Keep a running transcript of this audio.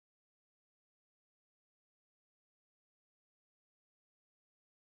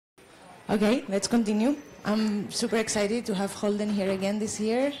Okay, let's continue. I'm super excited to have Holden here again this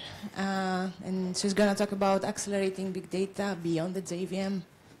year. And she's going to talk about accelerating big data beyond the JVM.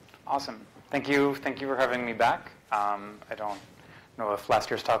 Awesome. Thank you for having me back. I don't know if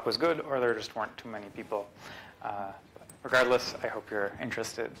last year's talk was good or there just weren't too many people. But regardless, I hope you're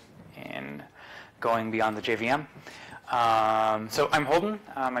interested in going beyond the JVM. So I'm Holden.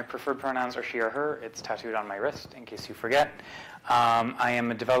 My preferred pronouns are she or her. It's tattooed on my wrist in case you forget. I am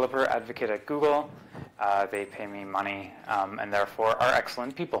a developer advocate at Google. They pay me money and therefore are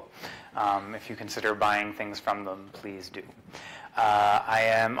excellent people. If you consider buying things from them, please do. I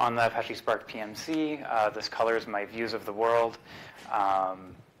am on the Apache Spark PMC. This colors my views of the world,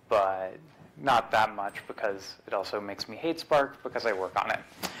 but not that much because it also makes me hate Spark because I work on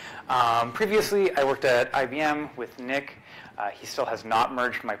it. Previously, I worked at IBM with Nick. He still has not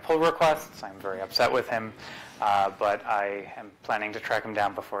merged my pull requests. I'm very upset with him, but I am planning to track him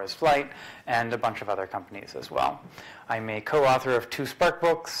down before his flight, and a bunch of other companies as well. I'm a co-author of 2 Spark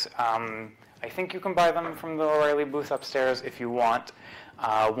books. I think you can buy them from the O'Reilly booth upstairs if you want.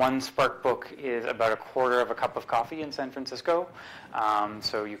 One Spark book is about 1/4 cup of coffee in San Francisco,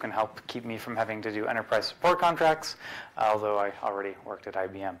 so you can help keep me from having to do enterprise support contracts, although I already worked at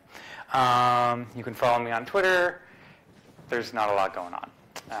IBM. You can follow me on Twitter. There's not a lot going on.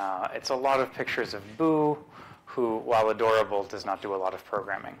 It's a lot of pictures of Boo, who, while adorable, does not do a lot of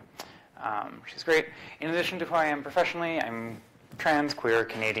programming. She's great. In addition to who I am professionally, I'm trans, queer,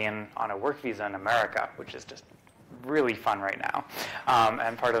 Canadian on a work visa in America, which is just really fun right now,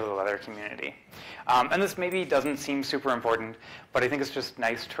 and part of the leather community. And this maybe doesn't seem super important, but I think it's just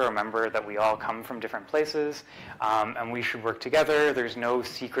nice to remember that we all come from different places, and we should work together. There's no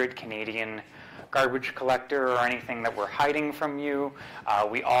secret Canadian garbage collector or anything that we're hiding from you.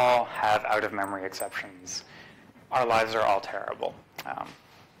 We all have out-of-memory exceptions. Our lives are all terrible.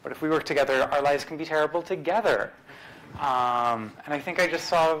 But if we work together, our lives can be terrible together. And I think I just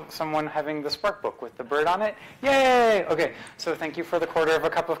saw someone having the Spark book with the bird on it. Yay! Okay, so thank you for the 1/4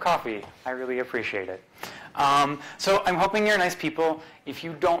 cup of coffee. I really appreciate it. So I'm hoping you're nice people. If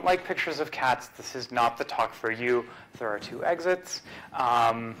you don't like pictures of cats, this is not the talk for you. There are 2 exits.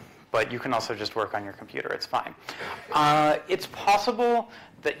 But you can also just work on your computer. It's fine. It's possible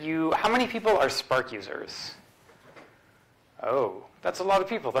that how many people are Spark users? Oh, that's a lot of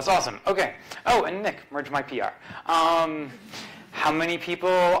people. That's awesome. Okay. Oh, and Nick, merge my PR. How many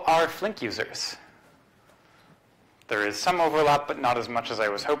people are Flink users? There is some overlap, but not as much as I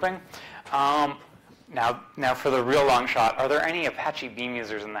was hoping. Now for the real long shot, are there any Apache Beam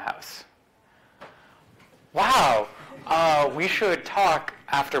users in the house? Wow. We should talk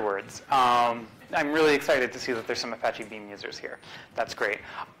afterwards. I'm really excited to see that there's some Apache Beam users here. That's great.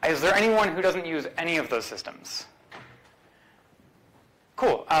 Is there anyone who doesn't use any of those systems?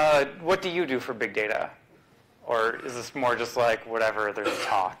 Cool. What do you do for big data? Or is this more just like whatever, there's a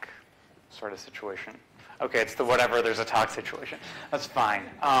talk sort of situation? Okay, it's the whatever, there's a talk situation. That's fine.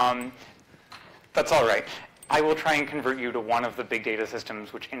 That's all right. I will try and convert you to one of the big data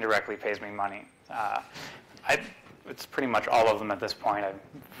systems which indirectly pays me money. It's pretty much all of them at this point. I'm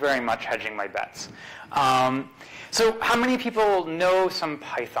very much hedging my bets. So how many people know some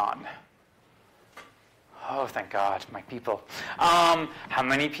Python? Oh, thank God, my people. How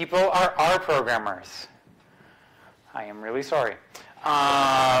many people are R programmers? I am really sorry.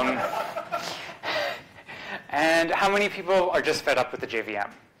 And how many people are just fed up with the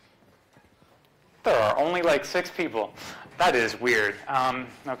JVM? There are only like 6 people. That is weird.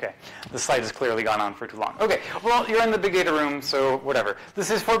 Okay, the slide has clearly gone on for too long. Okay, well, you're in the big data room, so whatever. This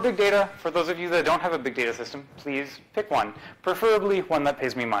is for big data. For those of you that don't have a big data system, please pick one, preferably one that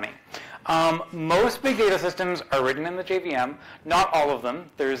pays me money. Most big data systems are written in the JVM. Not all of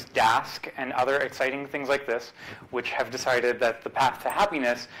them. There's Dask and other exciting things like this, which have decided that the path to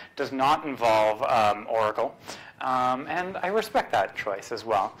happiness does not involve Oracle. And I respect that choice as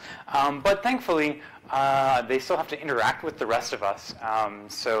well. But thankfully, they still have to interact with the rest of us,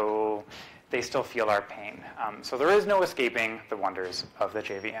 so they still feel our pain. So there is no escaping the wonders of the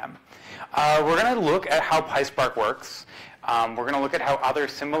JVM. We're going to look at how PySpark works. We're going to look at how other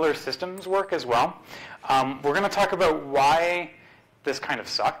similar systems work as well. We're going to talk about why this kind of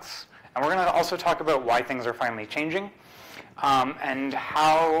sucks. And we're going to also talk about why things are finally changing. And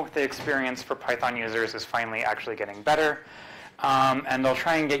how the experience for Python users is finally actually getting better. And I'll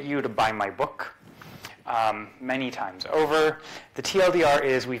try and get you to buy my book many times over. The TLDR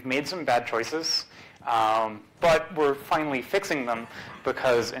is we've made some bad choices, but we're finally fixing them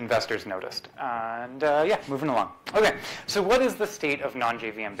because investors noticed. And yeah, moving along. Okay, so what is the state of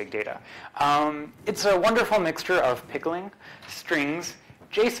non-JVM big data? It's a wonderful mixture of pickling, strings,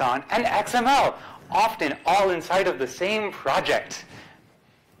 JSON, and XML, often all inside of the same project.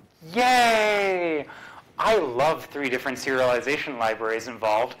 Yay! I love 3 different serialization libraries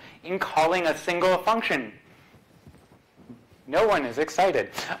involved in calling a single function. No one is excited.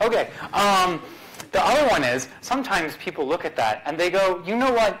 Okay, the other one is, sometimes people look at that and they go, you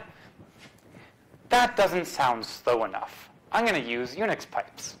know what? That doesn't sound slow enough. I'm going to use Unix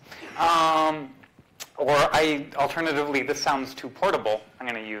pipes. Or alternatively, this sounds too portable. I'm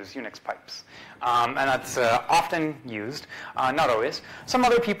going to use Unix pipes. And that's often used, not always. Some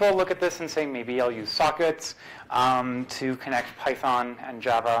other people look at this and say, maybe I'll use sockets to connect Python and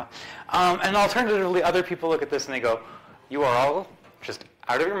Java. And alternatively, other people look at this and they go, you are all just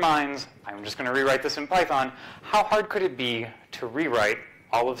out of your minds. I'm just going to rewrite this in Python. How hard could it be to rewrite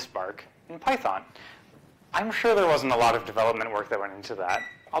all of Spark in Python? I'm sure there wasn't a lot of development work that went into that.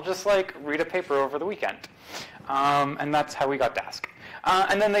 I'll just read a paper over the weekend. And that's how we got Dask.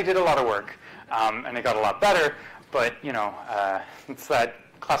 And then they did a lot of work. And it got a lot better. But, it's that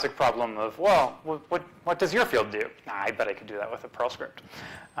classic problem of, well, what does your field do? I bet I could do that with a Perl script.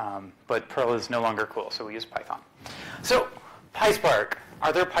 But Perl is no longer cool, so we use Python. So, PySpark.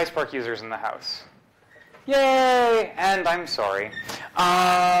 Are there PySpark users in the house? Yay! And I'm sorry.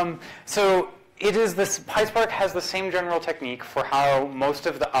 So PySpark has the same general technique for how most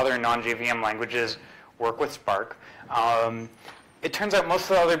of the other non-JVM languages work with Spark. It turns out most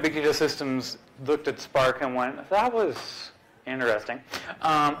of the other big data systems looked at Spark and went, that was interesting,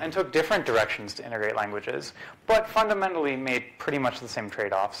 and took different directions to integrate languages, but fundamentally made pretty much the same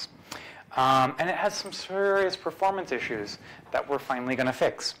trade-offs. And it has some serious performance issues that we're finally going to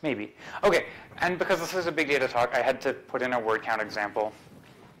fix, maybe. Okay, and because this is a big data talk, I had to put in a word count example.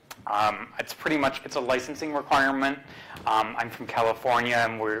 It's a licensing requirement. I'm from California,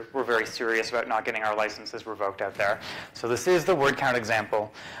 and we're very serious about not getting our licenses revoked out there. So this is the word count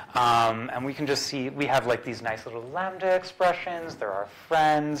example. And we can just see we have these nice little lambda expressions. There are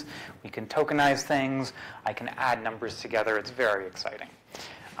friends. We can tokenize things. I can add numbers together. It's very exciting.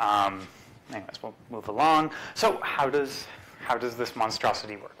 Anyways, we'll move along. So how does this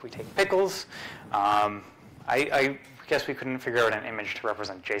monstrosity work? We take pickles. I guess we couldn't figure out an image to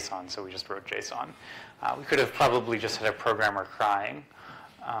represent JSON, so we just wrote JSON. We could have probably just had a programmer crying.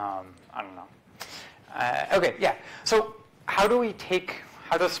 I don't know. Okay, yeah. So how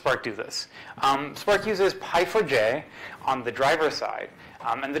does Spark do this? Spark uses Py4j on the driver side.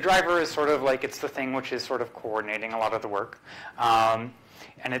 And the driver is sort of it's the thing which is sort of coordinating a lot of the work.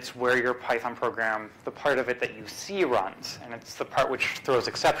 And it's where your Python program, the part of it that you see runs. And it's the part which throws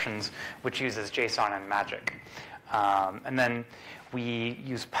exceptions, which uses JSON and magic. And then we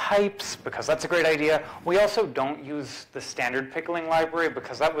use pipes because that's a great idea. We also don't use the standard pickling library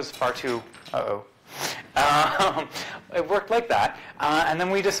because that was far too, it worked like that. And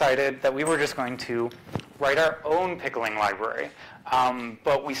then we decided that we were just going to write our own pickling library.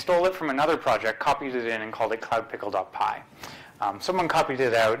 But we stole it from another project, copied it in, and called it cloudpickle.py. Someone copied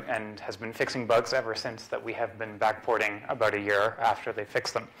it out and has been fixing bugs ever since that we have been backporting about a year after they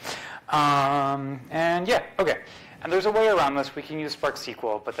fixed them. And yeah, okay. And there's a way around this. We can use Spark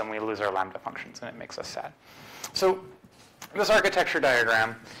SQL, but then we lose our Lambda functions, and it makes us sad. So this architecture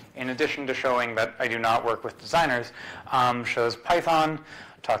diagram, in addition to showing that I do not work with designers, shows Python,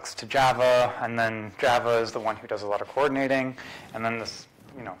 talks to Java, and then Java is the one who does a lot of coordinating, and then this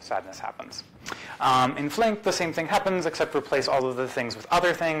sadness happens. In Flink, the same thing happens, except replace all of the things with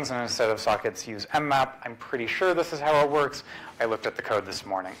other things, and instead of sockets, use mmap. I'm pretty sure this is how it works. I looked at the code this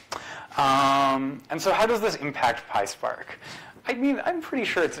morning. And so how does this impact PySpark? I mean, I'm pretty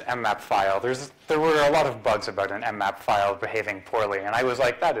sure it's an mmap file. There were a lot of bugs about an mmap file behaving poorly, and I was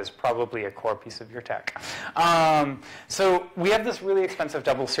like, that is probably a core piece of your tech. So we have this really expensive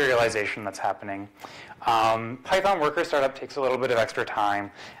double serialization that's happening. Python worker startup takes a little bit of extra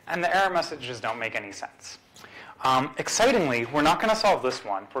time, and the error messages don't make any sense. Excitingly, we're not going to solve this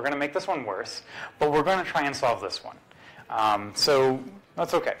one. We're going to make this one worse, but we're going to try and solve this one. So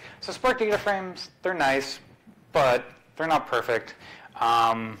that's okay. So Spark data frames, they're nice, but they're not perfect.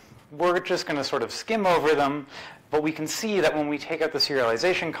 We're just going to sort of skim over them, but we can see that when we take out the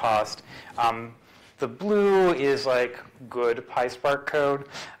serialization cost, the blue is good PySpark code,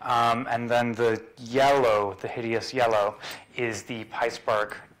 and then the yellow, the hideous yellow, is the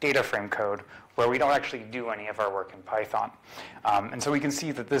PySpark data frame code, where we don't actually do any of our work in Python. And so we can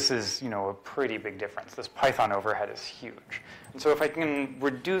see that this is a pretty big difference. This Python overhead is huge. And so if I can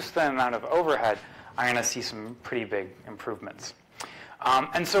reduce the amount of overhead, I'm going to see some pretty big improvements.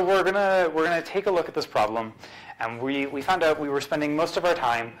 And so we're gonna take a look at this problem, and we found out we were spending most of our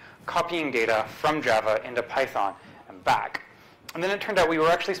time copying data from Java into Python and back. And then it turned out we were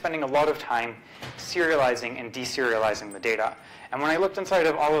actually spending a lot of time serializing and deserializing the data. And when I looked inside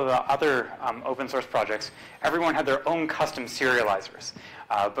of all of the other open source projects, everyone had their own custom serializers,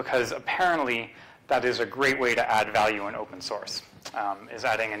 because apparently that is a great way to add value in open source, is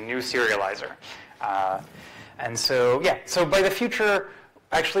adding a new serializer. And so, yeah, so by the future,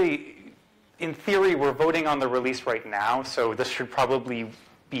 actually, in theory, we're voting on the release right now, so this should probably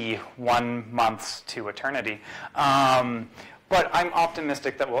be 1 month to eternity. But I'm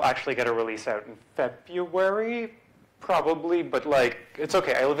optimistic that we'll actually get a release out in February, probably, but like, it's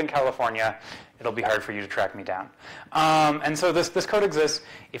okay. I live in California. It'll be hard for you to track me down. And so this code exists.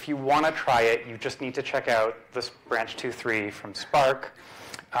 If you want to try it, you just need to check out this branch 2.3 from Spark.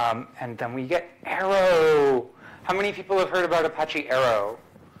 And then we get Arrow. How many people have heard about Apache Arrow?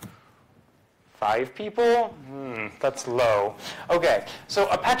 5 people? That's low. Okay, so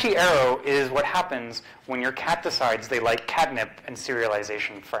Apache Arrow is what happens when your cat decides they like catnip and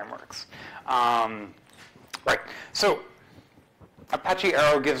serialization frameworks. Right, so Apache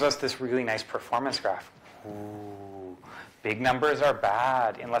Arrow gives us this really nice performance graph. Ooh, big numbers are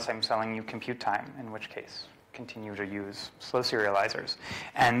bad unless I'm selling you compute time, in which case continue to use slow serializers.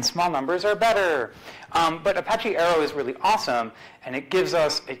 And small numbers are better. But Apache Arrow is really awesome, and it gives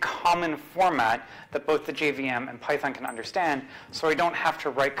us a common format that both the JVM and Python can understand, so I don't have to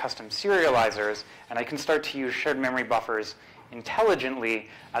write custom serializers, and I can start to use shared memory buffers intelligently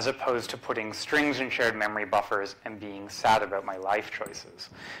as opposed to putting strings in shared memory buffers and being sad about my life choices.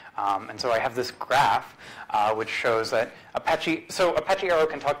 And so I have this graph which shows that Apache Arrow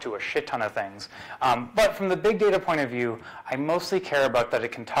can talk to a shit ton of things. But from the big data point of view, I mostly care about that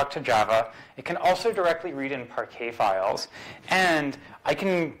it can talk to Java. It can also directly read in Parquet files. And I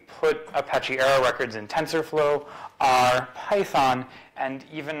can put Apache Arrow records in TensorFlow, R, Python, and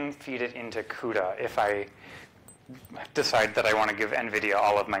even feed it into CUDA if I decide that I want to give NVIDIA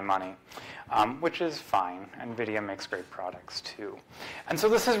all of my money, which is fine. NVIDIA makes great products too. And so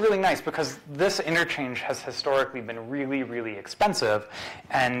this is really nice because this interchange has historically been really, really expensive.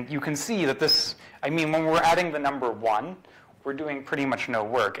 And you can see that this, I mean, when we're adding the number 1, we're doing pretty much no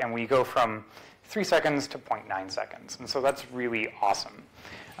work. And we go from 3 seconds to 0.9 seconds. And so that's really awesome.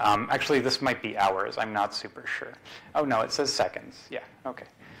 Actually, this might be hours. I'm not super sure. Oh, no, it says seconds. Yeah, OK.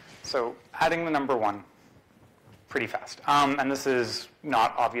 So adding the number 1. Pretty fast. And this is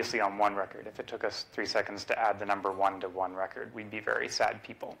not obviously on one record. If it took us 3 seconds to add the number 1 to one record, we'd be very sad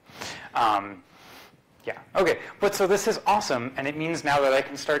people. Yeah, OK. But so this is awesome, and it means now that I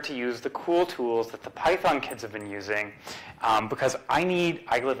can start to use the cool tools that the Python kids have been using, because I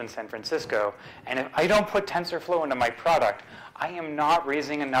live in San Francisco, and if I don't put TensorFlow into my product, I am not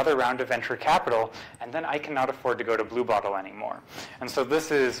raising another round of venture capital, and then I cannot afford to go to Blue Bottle anymore. And so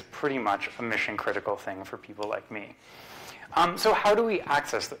this is pretty much a mission-critical thing for people like me. So how do we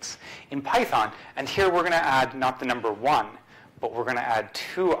access this? In Python, and here we're going to add not the number 1, but we're going to add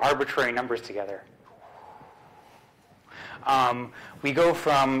 2 arbitrary numbers together. We go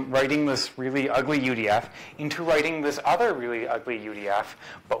from writing this really ugly UDF into writing this other really ugly UDF,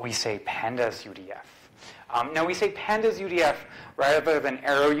 but we say pandas UDF. Now we say pandas UDF rather than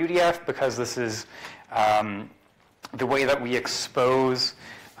arrow UDF because this is the way that we expose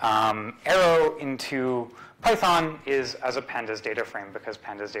arrow into Python is as a pandas data frame because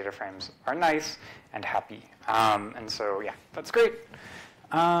pandas data frames are nice and happy. And so, yeah, that's great.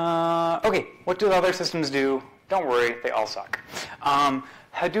 OK, what do other systems do? Don't worry, they all suck.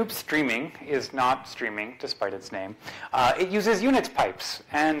 Hadoop streaming is not streaming, despite its name. It uses Unix pipes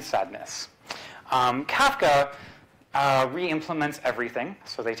and sadness. Kafka re-implements everything,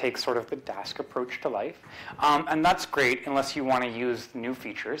 so they take sort of the Dask approach to life. And that's great unless you want to use new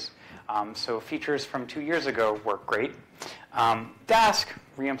features. So features from 2 years ago work great. Dask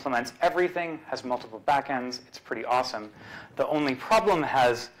re-implements everything, has multiple backends. It's pretty awesome. The only problem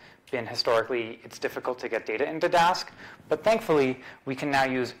has been historically it's difficult to get data into Dask. But thankfully, we can now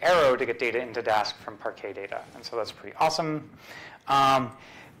use Arrow to get data into Dask from Parquet data. And so that's pretty awesome.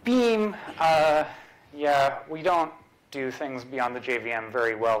 Beam, yeah, we don't do things beyond the JVM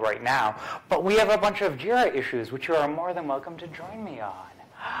very well right now. But we have a bunch of Jira issues, which you are more than welcome to join me on.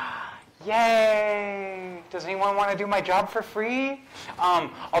 Yay! Does anyone want to do my job for free?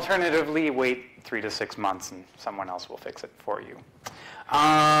 Alternatively, wait 3 to 6 months and someone else will fix it for you.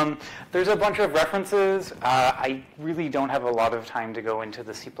 There's a bunch of references. I really don't have a lot of time to go into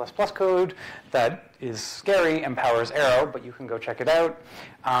the C++ code that is scary and powers Arrow, but you can go check it out.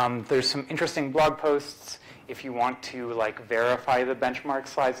 There's some interesting blog posts. If you want to like verify the benchmark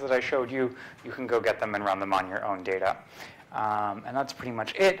slides that I showed you, you can go get them and run them on your own data. And that's pretty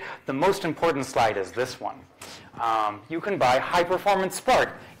much it. The most important slide is this one. you can buy High Performance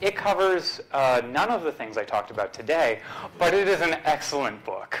Spark. It covers none of the things I talked about today, but it is an excellent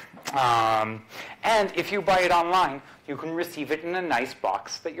book. And if you buy it online, you can receive it in a nice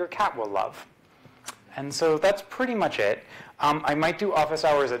box that your cat will love. And so that's pretty much it. I might do office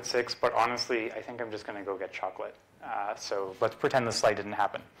hours at 6, but honestly, I think I'm just going to go get chocolate. So let's pretend the slide didn't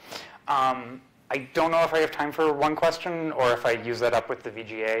happen. I don't know if I have time for one question or if I use that up with the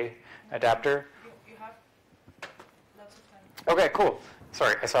VGA adapter. You have lots of time. Okay, cool.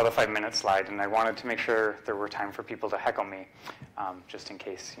 Sorry, I saw the 5-minute slide, and I wanted to make sure there were time for people to heckle me, just in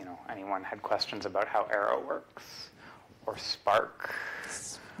case anyone had questions about how Arrow works or Spark.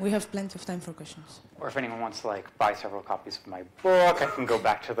 We have plenty of time for questions. Or if anyone wants to buy several copies of my book, I can go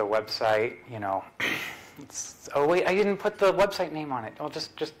back to the website. Oh wait, I didn't put the website name on it. Oh,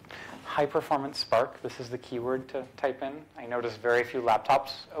 just High Performance Spark. This is the keyword to type in. I notice very few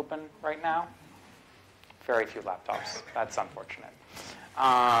laptops open right now. Very few laptops. That's unfortunate.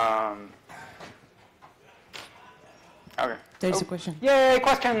 Okay. There's a question. Yay,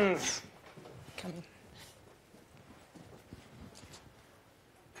 questions! Coming.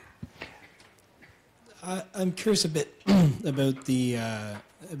 I'm curious a bit about the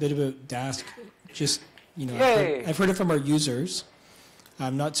about Dask. Just I've heard it from our users.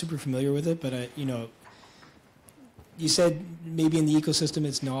 I'm not super familiar with it, but you said maybe in the ecosystem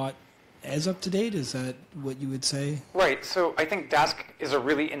it's not as up to date. Is that what you would say? Right. So I think Dask is a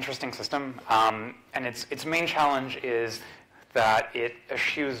really interesting system, and its main challenge is that it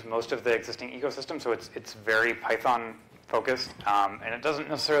eschews most of the existing ecosystem. So it's very Python focused, and it doesn't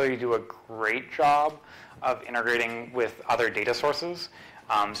necessarily do a great job of integrating with other data sources.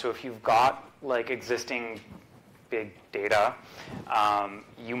 So if you've got existing big data,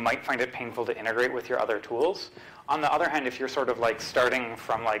 you might find it painful to integrate with your other tools. On the other hand, if you're sort of starting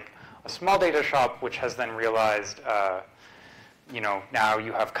from a small data shop, which has then realized, now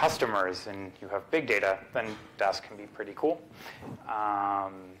you have customers and you have big data, then Dask can be pretty cool.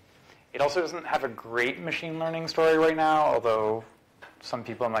 It also doesn't have a great machine learning story right now, although some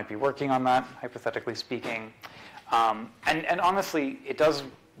people might be working on that, hypothetically speaking. And honestly, it does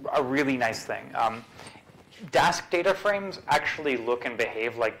a really nice thing. Dask data frames actually look and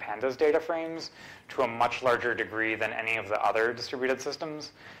behave like Pandas data frames to a much larger degree than any of the other distributed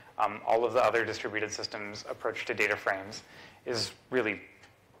systems. All of the other distributed systems' approach to data frames is really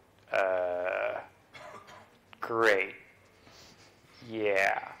great.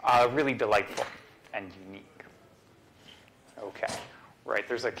 Yeah, really delightful and unique. Okay, right,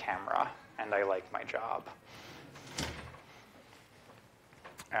 there's a camera, and I like my job.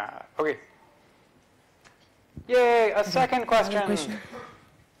 Okay. Yay, a second question.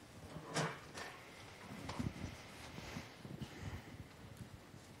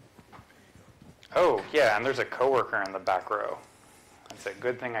 Oh, yeah, and there's a coworker in the back row. It's a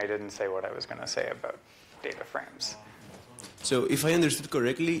good thing I didn't say what I was going to say about data frames. So if I understood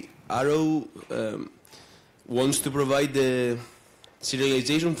correctly, Arrow wants to provide the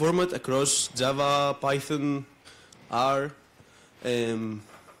serialization format across Java, Python, R.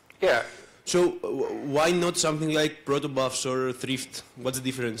 Yeah. So why not something like protobufs or thrift? What's the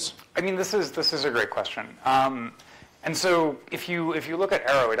difference? I mean, this is a great question. And so if you look at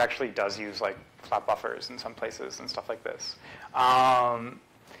Arrow, it actually does use flat buffers in some places and stuff like this.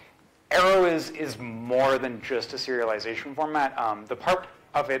 Arrow is more than just a serialization format. The part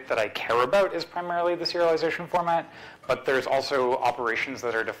of it that I care about is primarily the serialization format, but there's also operations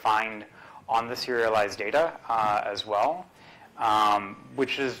that are defined on the serialized data as well,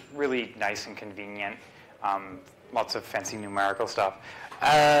 which is really nice and convenient. Lots of fancy numerical stuff.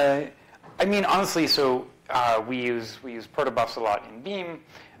 I mean, honestly, so we use protobufs a lot in Beam,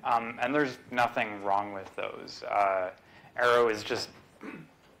 and there's nothing wrong with those. Arrow is just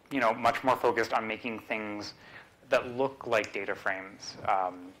much more focused on making things that look like data frames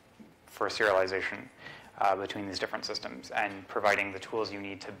for serialization between these different systems and providing the tools you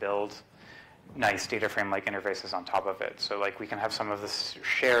need to build nice data frame-like interfaces on top of it. So we can have some of this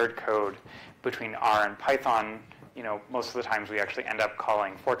shared code between R and Python. Most of the times we actually end up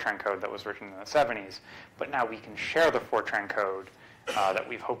calling Fortran code that was written in the 70s, but now we can share the Fortran code that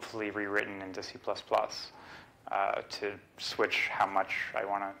we've hopefully rewritten into C++ to switch how much I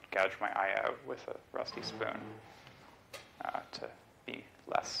want to gouge my eye out with a rusty spoon to be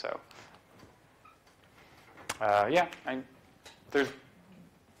less so. Yeah,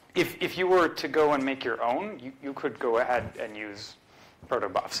 if you were to go and make your own, you could go ahead and use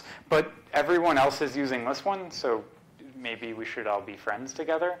protobufs. But everyone else is using this one, so maybe we should all be friends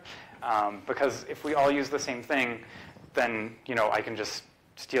together. Because if we all use the same thing, then I can just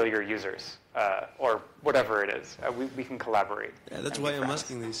steal your users or whatever it is. We can collaborate. Yeah, that's why I'm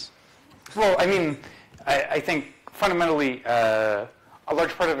asking this. Well, I mean, I think fundamentally a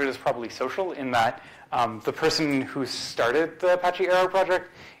large part of it is probably social in that the person who started the Apache Arrow project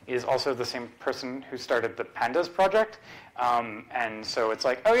is also the same person who started the Pandas project. And so it's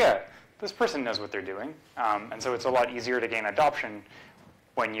like, oh yeah, this person knows what they're doing. And so it's a lot easier to gain adoption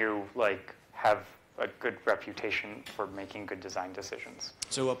when you have a good reputation for making good design decisions.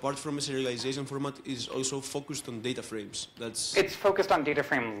 So apart from a serialization format, is also focused on data frames. It's focused on data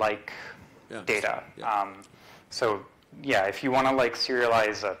frame-like data. Yeah. So yeah, if you want to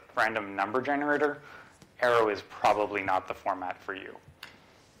serialize a random number generator, Arrow is probably not the format for you.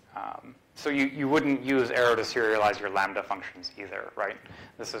 So you wouldn't use Arrow to serialize your Lambda functions either, right?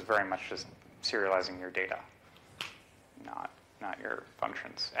 This is very much just serializing your data, not your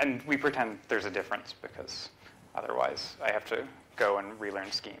functions. And we pretend there's a difference because otherwise I have to go and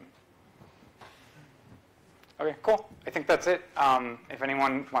relearn scheme. Okay, cool. I think that's it. If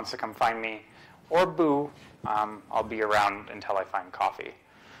anyone wants to come find me or Boo, I'll be around until I find coffee.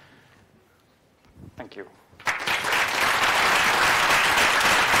 Thank you.